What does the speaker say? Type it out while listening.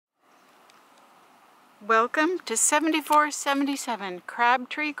Welcome to 7477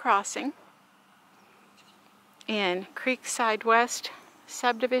 Crabtree Crossing in Creekside West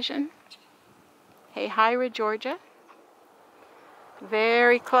subdivision, Hahira, Georgia.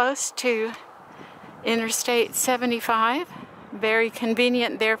 Very close to Interstate 75. Very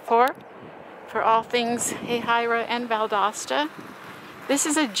convenient, therefore, for all things Hahira and Valdosta. This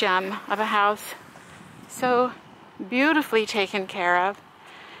is a gem of a house, so beautifully taken care of,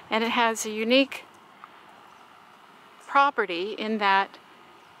 and it has a unique property in that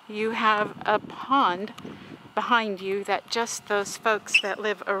you have a pond behind you that just those folks that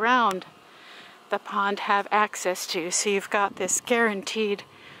live around the pond have access to. So you've got this guaranteed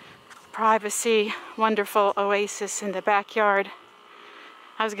privacy, wonderful oasis in the backyard.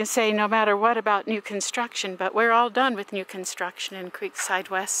 I was going to say no matter what about new construction, but we're all done with new construction in Creekside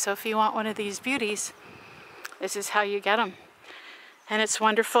West. So if you want one of these beauties, this is how you get them. And it's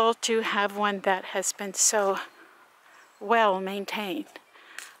wonderful to have one that has been so well maintained.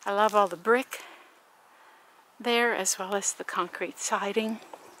 I love all the brick there as well as the concrete siding.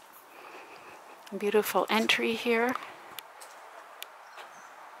 Beautiful entry here.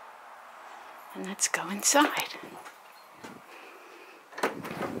 And let's go inside.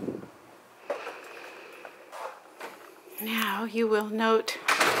 Now you will note,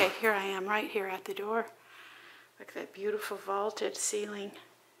 okay, here I am right here at the door. Look at that beautiful vaulted ceiling.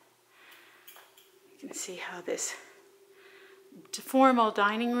 You can see how this formal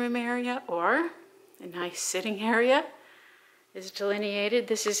dining room area or a nice sitting area is delineated.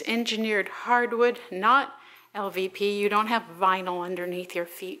 This is engineered hardwood, not LVP. You don't have vinyl underneath your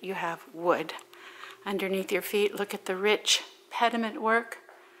feet. You have wood underneath your feet. Look at the rich pediment work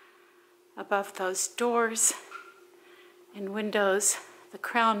above those doors and windows. The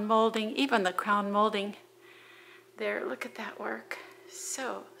crown molding, even the crown molding there. Look at that work.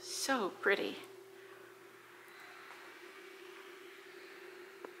 So, so pretty.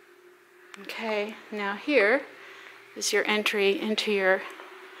 Okay, now here is your entry into your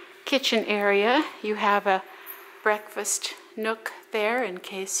kitchen area. You have a breakfast nook there in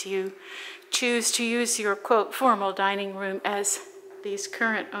case you choose to use your, quote, formal dining room, as these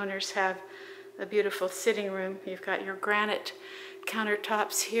current owners have a beautiful sitting room. You've got your granite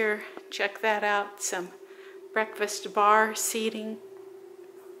countertops here. Check that out. Some breakfast bar seating.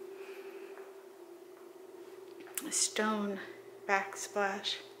 A stone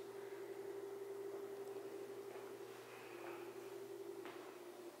backsplash.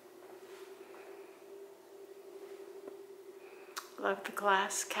 Love the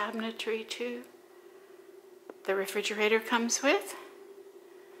glass cabinetry too. The refrigerator comes with.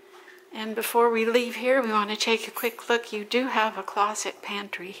 And before we leave here, we want to take a quick look. You do have a closet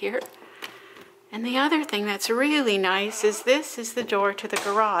pantry here. And the other thing that's really nice is this is the door to the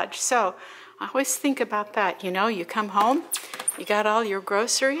garage. So I always think about that. You know, you come home, you got all your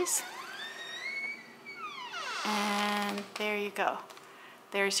groceries, and there you go.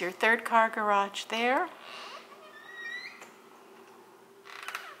 There's your third car garage there.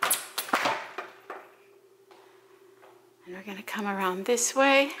 And we're going to come around this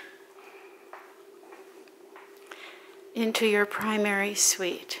way into your primary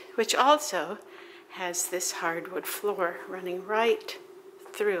suite, which also has this hardwood floor running right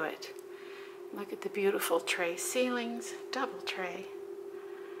through it. Look at the beautiful tray ceilings, double tray.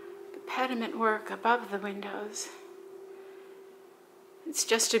 The pediment work above the windows. It's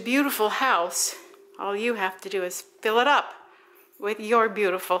just a beautiful house. All you have to do is fill it up with your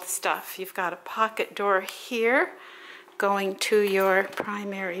beautiful stuff. You've got a pocket door here going to your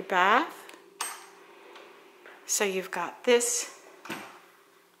primary bath. So you've got this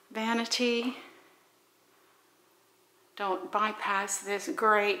vanity. Don't bypass this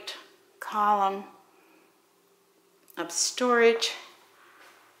great column of storage.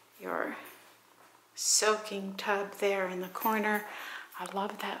 Your soaking tub there in the corner. I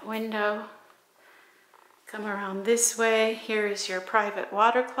love that window. Come around this way. Here is your private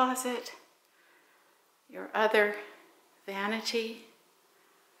water closet. Your other vanity.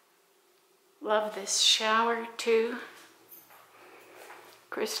 Love this shower too.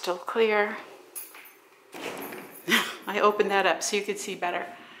 Crystal clear. I opened that up so you could see better.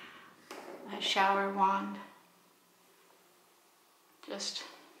 A shower wand. Just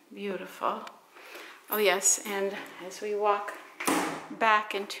beautiful. Oh yes, and as we walk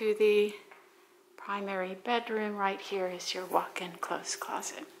back into the primary bedroom, right here is your walk-in clothes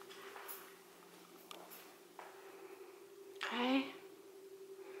closet. Okay.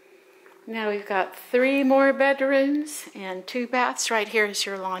 Now we've got 3 more bedrooms and 2 baths. Right here is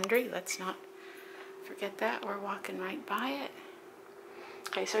your laundry. Let's not forget that. We're walking right by it.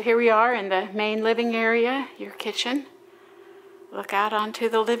 Okay, so here we are in the main living area, your kitchen. Look out onto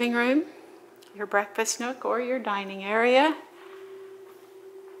the living room, your breakfast nook or your dining area.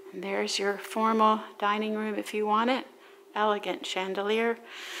 And there's your formal dining room if you want it. Elegant chandelier.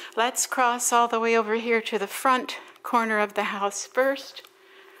 Let's cross all the way over here to the front corner of the house first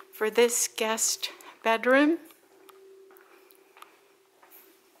for this guest bedroom.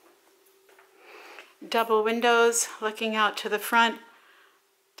 Double windows looking out to the front,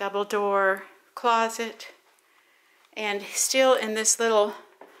 double door closet, and still in this little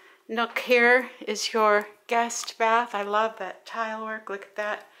nook here is your guest bath. I love that tile work. Look at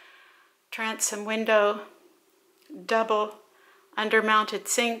that transom window, double under-mounted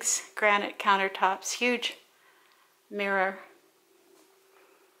sinks, granite countertops, huge mirror.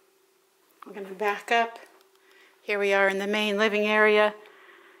 We're going to back up. Here we are in the main living area.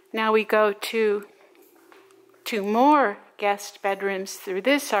 Now we go to two more guest bedrooms through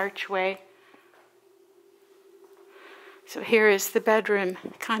this archway. So here is the bedroom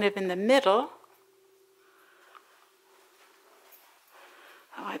kind of in the middle.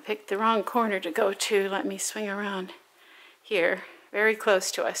 Oh, I picked the wrong corner to go to. Let me swing around here, very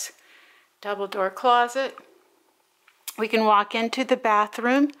close to us. Double door closet. We can walk into the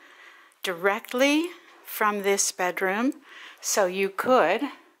bathroom directly from this bedroom, so you could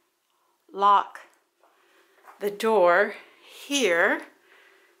lock the door here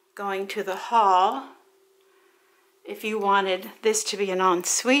going to the hall if you wanted this to be an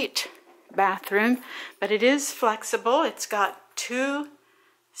ensuite bathroom, but it is flexible. It's got two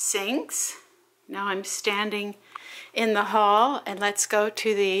sinks. Now I'm standing in the hall, and let's go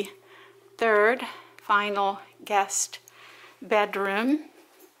to the third final guest bedroom.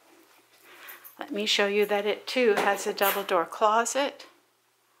 Let me show you that it too has a double door closet.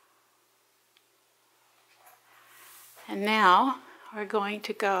 And now we're going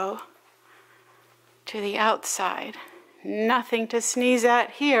to go to the outside. Nothing to sneeze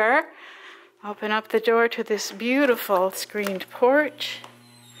at here. Open up the door to this beautiful screened porch.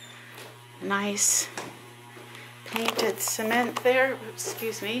 Nice painted cement there. Oops,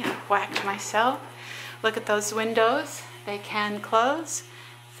 excuse me, I whacked myself. Look at those windows. They can close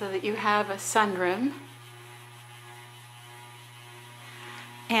so that you have a sunroom.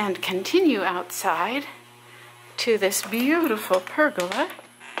 And continue outside to this beautiful pergola.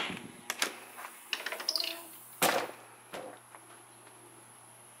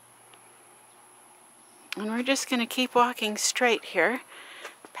 And we're just going to keep walking straight here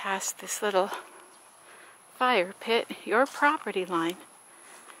past this little fire pit. Your property line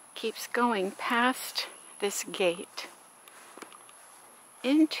keeps going past this gate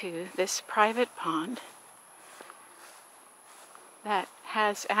into this private pond that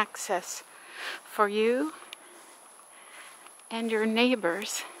has access for you and your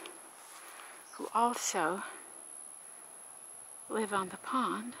neighbors who also live on the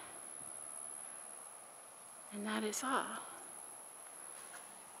pond. And that is all.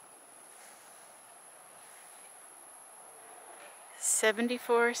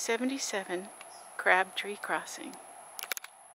 7477 Crabtree Crossing.